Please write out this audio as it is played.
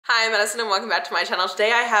Hi, I'm Madison and welcome back to my channel.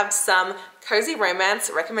 Today I have some cozy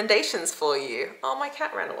romance recommendations for you. Oh, my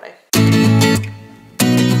cat ran away.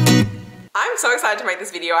 I'm so excited to make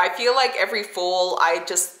this video. I feel like every fall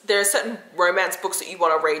there are certain romance books that you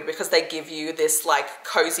want to read because they give you this like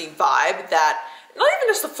cozy vibe that not even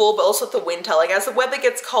just the fall but also the winter. Like as the weather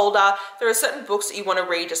gets colder, there are certain books that you want to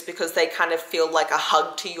read just because they kind of feel like a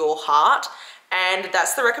hug to your heart. And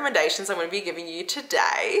that's the recommendations I'm going to be giving you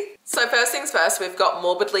today. So first things first, we've got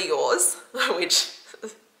Morbidly Yours, which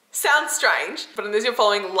sounds strange, but in this you're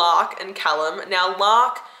following Lark and Callum. Now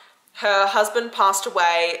Lark, her husband passed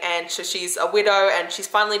away and so she's a widow and she's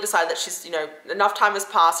finally decided that she's, enough time has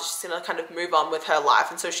passed that she's going to kind of move on with her life.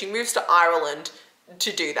 And so she moves to Ireland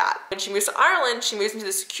to do that. When she moves to Ireland, she moves into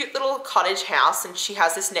this cute little cottage house and she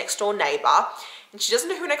has this next door neighbor. And she doesn't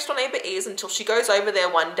know who her next door neighbor is until she goes over there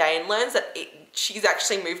one day and learns that she's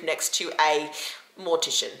actually moved next to a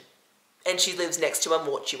mortician. And she lives next to a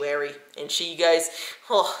mortuary. And she goes,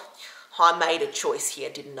 oh, I made a choice here,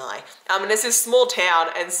 didn't I? And it's this small town,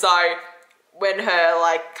 and so when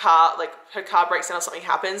her car breaks down or something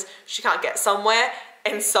happens, she can't get somewhere.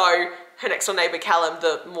 And so her next door neighbor, Callum,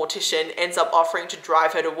 the mortician, ends up offering to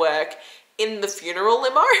drive her to work in the funeral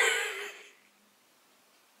limo.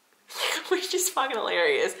 Which is fucking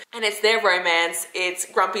hilarious. And it's their romance, it's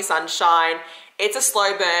grumpy sunshine, it's a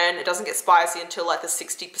slow burn, it doesn't get spicy until like the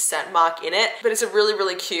 60% mark in it, but it's a really,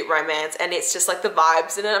 really cute romance and it's just like the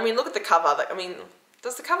vibes in it. I mean, look at the cover.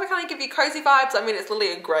 Does the cover kind of give you cozy vibes? I mean, it's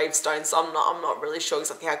literally a gravestone, so I'm not really sure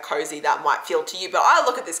exactly how cozy that might feel to you, but I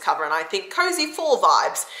look at this cover and I think cozy fall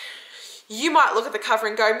vibes. You might look at the cover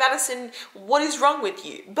and go, Madison, what is wrong with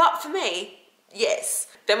you? But for me, yes.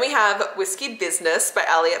 Then we have Whiskey Business by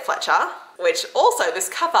Elliot Fletcher, which also this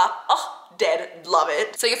cover, oh, dead, love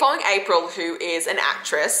it. So you're following April, who is an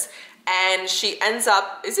actress, and she ends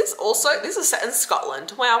up, this is set in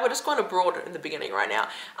Scotland. Wow, we're just going abroad in the beginning right now.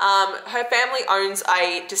 Her family owns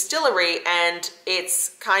a distillery and it's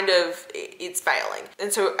failing.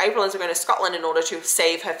 And so April ends up going to Scotland in order to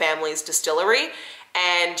save her family's distillery.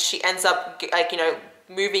 And she ends up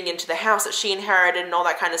moving into the house that she inherited and all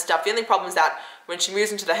that kind of stuff. The only problem is that when she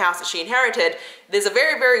moves into the house that she inherited, there's a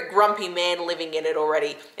very, very grumpy man living in it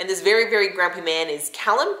already. And this very, very grumpy man is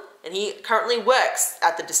Callum, and he currently works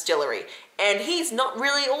at the distillery. And he's not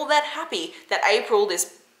really all that happy that April,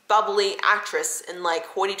 this bubbly actress and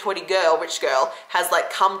hoity-toity girl, rich girl, has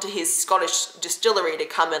come to his Scottish distillery to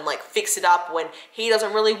come and fix it up when he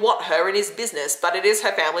doesn't really want her in his business, but it is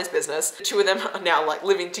her family's business. The two of them are now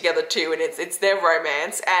living together too, and it's their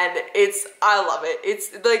romance, and I love it.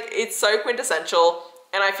 It's so quintessential.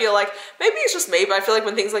 And I feel like, maybe it's just me, but I feel like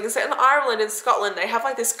when things like set in Ireland and Scotland, they have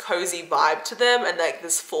this cozy vibe to them and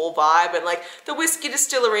this fall vibe and the whiskey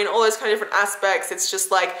distillery and all those kind of different aspects. It's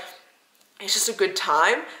just it's just a good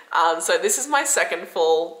time. So this is my second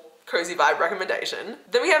fall cozy vibe recommendation.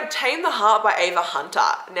 Then we have Tame the Heart by Ava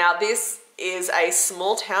Hunter. Now this is a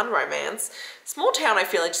small town romance. Small town I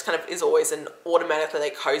feel like just kind of is always an automatically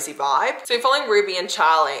cozy vibe. So you're following Ruby and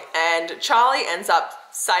Charlie ends up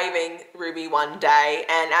saving Ruby one day,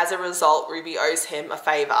 and as a result Ruby owes him a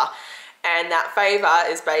favor. And that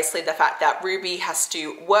favor is basically the fact that Ruby has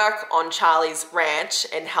to work on Charlie's ranch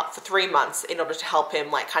and help for 3 months in order to help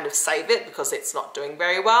him kind of save it because it's not doing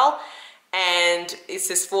very well. And it's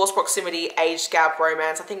this forced proximity age gap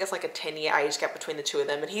romance. I think it's a 10-year age gap between the two of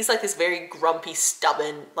them. And he's this very grumpy,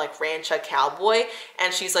 stubborn rancher cowboy.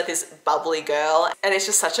 And she's this bubbly girl. And it's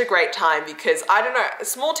just such a great time because, I don't know,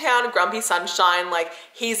 small town, grumpy sunshine.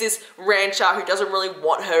 He's this rancher who doesn't really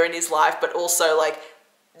want her in his life, but also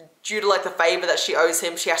due to the favor that she owes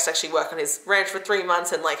him, she has to actually work on his ranch for 3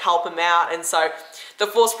 months and help him out. And so the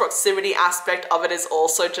forced proximity aspect of it is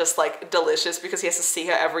also just delicious because he has to see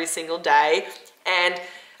her every single day. And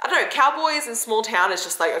I don't know, cowboys in small town is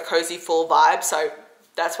just a cozy full vibe. So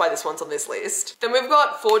that's why this one's on this list. Then we've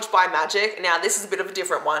got Forged by Magic. Now this is a bit of a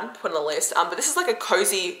different one to put on the list, but this is a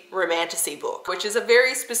cozy romantasy book, which is a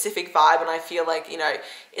very specific vibe. And I feel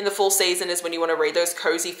in the fall season is when you want to read those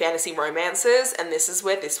cozy fantasy romances, and this is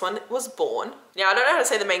where this one was born. Now I don't know how to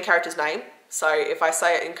say the main character's name, so if I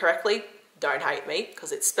say it incorrectly, don't hate me,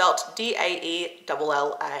 because it's spelt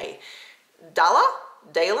D-A-E-L-L-A. Dala?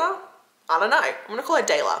 I don't know. I'm gonna call her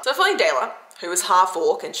Dala. So I'm following Dala, who is half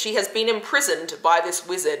orc, and she has been imprisoned by this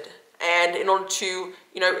wizard. And in order to,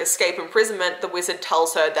 escape imprisonment, the wizard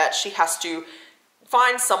tells her that she has to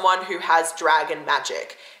find someone who has dragon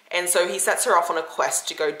magic. And so he sets her off on a quest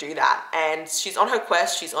to go do that. And she's on her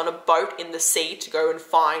quest, she's on a boat in the sea to go and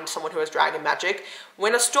find someone who has dragon magic,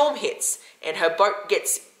 when a storm hits and her boat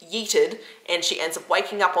gets yeeted and she ends up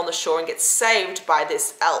waking up on the shore and gets saved by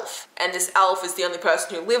this elf. And this elf is the only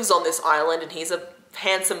person who lives on this island, and he's a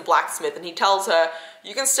handsome blacksmith, and he tells her,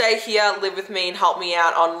 you can stay here, live with me and help me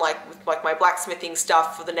out on with my blacksmithing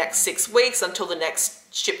stuff for the next 6 weeks until the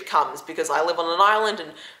next ship comes, because I live on an island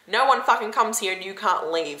and no one fucking comes here and you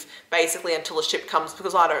can't leave basically until the ship comes,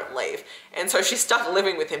 because I don't leave. And so she's stuck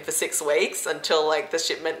living with him for 6 weeks until like the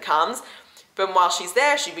shipment comes. But while she's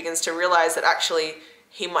there, she begins to realize that actually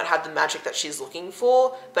he might have the magic that she's looking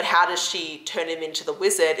for, but how does she turn him into the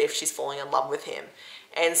wizard if she's falling in love with him?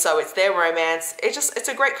 And so it's their romance. It's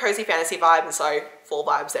a great cozy fantasy vibe, and so fall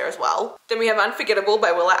vibes there as well. Then we have Unforgettable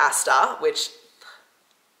by Willa Astor, which,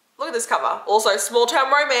 look at this cover. Also small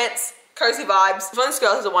town romance, cozy vibes. So this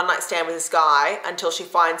girl has a one night stand with this guy until she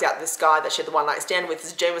finds out this guy that she had the one night stand with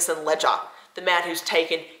is ᴛɪþᴛᴏྡ, the man who's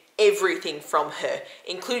taken everything from her,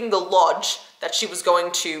 including the lodge that she was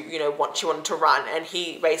going to, she wanted to run, and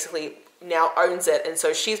he basically now owns it. And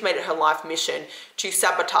so she's made it her life mission to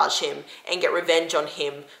sabotage him and get revenge on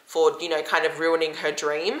him for, kind of ruining her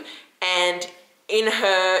dream. And in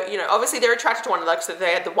her, obviously they're attracted to one another because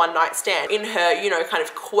they had the one night stand. In her, kind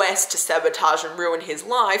of quest to sabotage and ruin his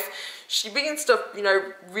life, she begins to,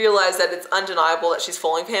 realize that it's undeniable that she's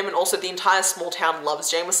falling for him, and also the entire small town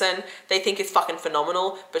loves Jameson. They think he's fucking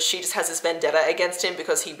phenomenal, but she just has this vendetta against him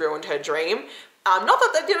because he ruined her dream. Not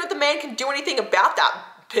that, the man can do anything about that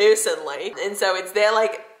personally. And so it's their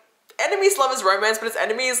enemies lovers romance, but it's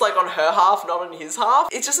enemies on her half, not on his half.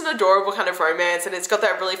 It's just an adorable kind of romance, and it's got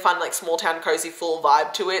that really fun small town cozy full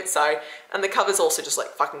vibe to it. So, and the cover's also just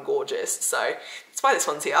fucking gorgeous. So that's why this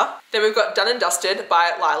one's here. Then we've got Done and Dusted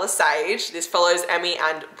by Lila Sage. This follows Emmy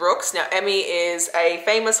and Brooks. Now Emmy is a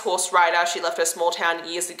famous horse rider. She left her small town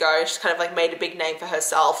years ago. She's kind of made a big name for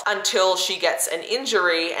herself until she gets an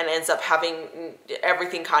injury and ends up having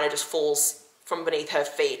everything kind of just falls from beneath her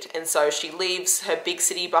feet. And so she leaves her big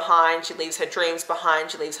city behind, she leaves her dreams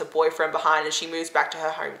behind, she leaves her boyfriend behind, and she moves back to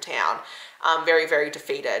her hometown, very, very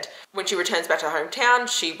defeated. When she returns back to her hometown,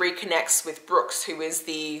 she reconnects with Brooks, who is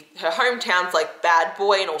her hometown's bad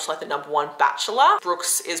boy and also the #1 bachelor.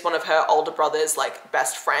 Brooks is one of her older brother's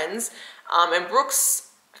best friends, and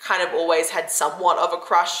Brooks kind of always had somewhat of a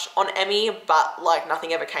crush on Emmy, but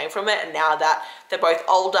nothing ever came from it. And now that they're both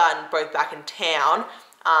older and both back in town,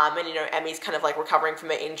 and Emmy's kind of recovering from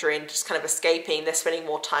her injury and just kind of escaping, they're spending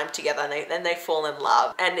more time together, and then they fall in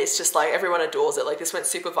love. And it's just everyone adores it. This went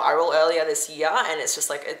super viral earlier this year, and it's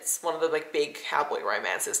just it's one of the big cowboy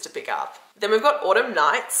romances to pick up. Then we've got Autumn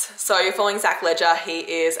Nights. So you're following Zach Ledger. He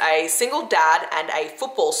is a single dad and a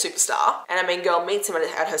football superstar. And a mean girl meets him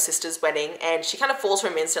at her sister's wedding, and she kind of falls for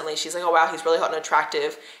him instantly. She's like, oh wow, he's really hot and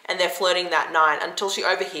attractive. And they're flirting that night until she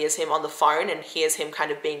overhears him on the phone and hears him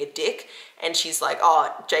kind of being a dick. And she's like,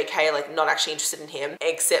 oh, JK, not actually interested in him,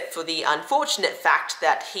 except for the unfortunate fact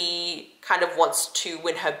that he kind of wants to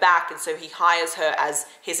win her back, and so he hires her as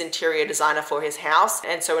his interior designer for his house.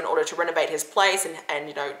 And so in order to renovate his place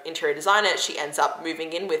and interior design it, she ends up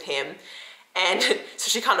moving in with him. And so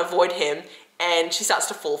she can't avoid him, and she starts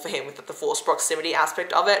to fall for him with the forced proximity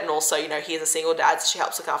aspect of it. And also, he is a single dad, so she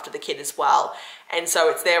helps look after the kid as well. And so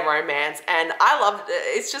it's their romance, and I love it.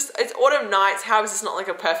 It's Autumn Nights. How is this not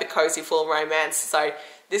a perfect cozy full romance? So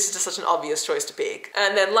this is just such an obvious choice to pick.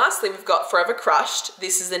 And then lastly, we've got Forever Crushed.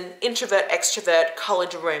 This is an introvert, extrovert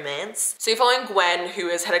college romance. So you're following Gwen, who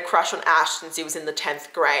has had a crush on Ash since he was in the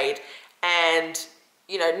 10th grade. And,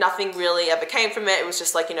 nothing really ever came from it. It was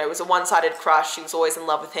just it was a one-sided crush. She was always in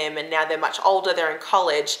love with him, and now they're much older, they're in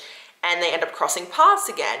college, and they end up crossing paths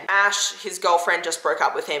again. Ash, his girlfriend, just broke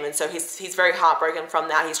up with him, and so he's very heartbroken from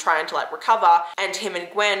that. He's trying to recover, and him and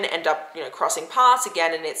Gwen end up crossing paths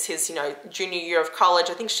again, and it's his junior year of college.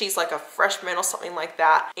 I think she's a freshman or something like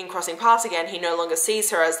that. In crossing paths again, he no longer sees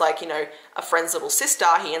her as a friend's little sister.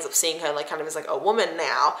 He ends up seeing her kind of as a woman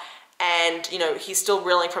now, and he's still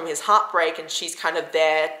reeling from his heartbreak, and she's kind of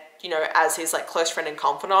there as his close friend and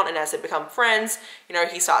confidant. And as they become friends,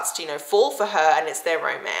 he starts to fall for her, and it's their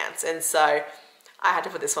romance. And so I had to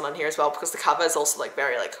put this one on here as well because the cover is also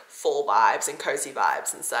very fall vibes and cozy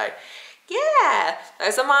vibes. And so yeah,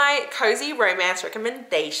 those are my cozy romance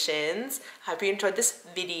recommendations. I hope you enjoyed this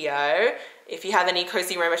video. If you have any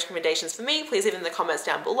cozy romance recommendations for me, please leave them in the comments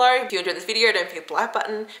down below. If you enjoyed this video, don't forget the like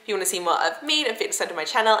button. If you want to see more of me, don't forget to subscribe to my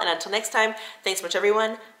channel. And until next time, thanks so much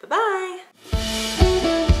everyone. Bye-bye.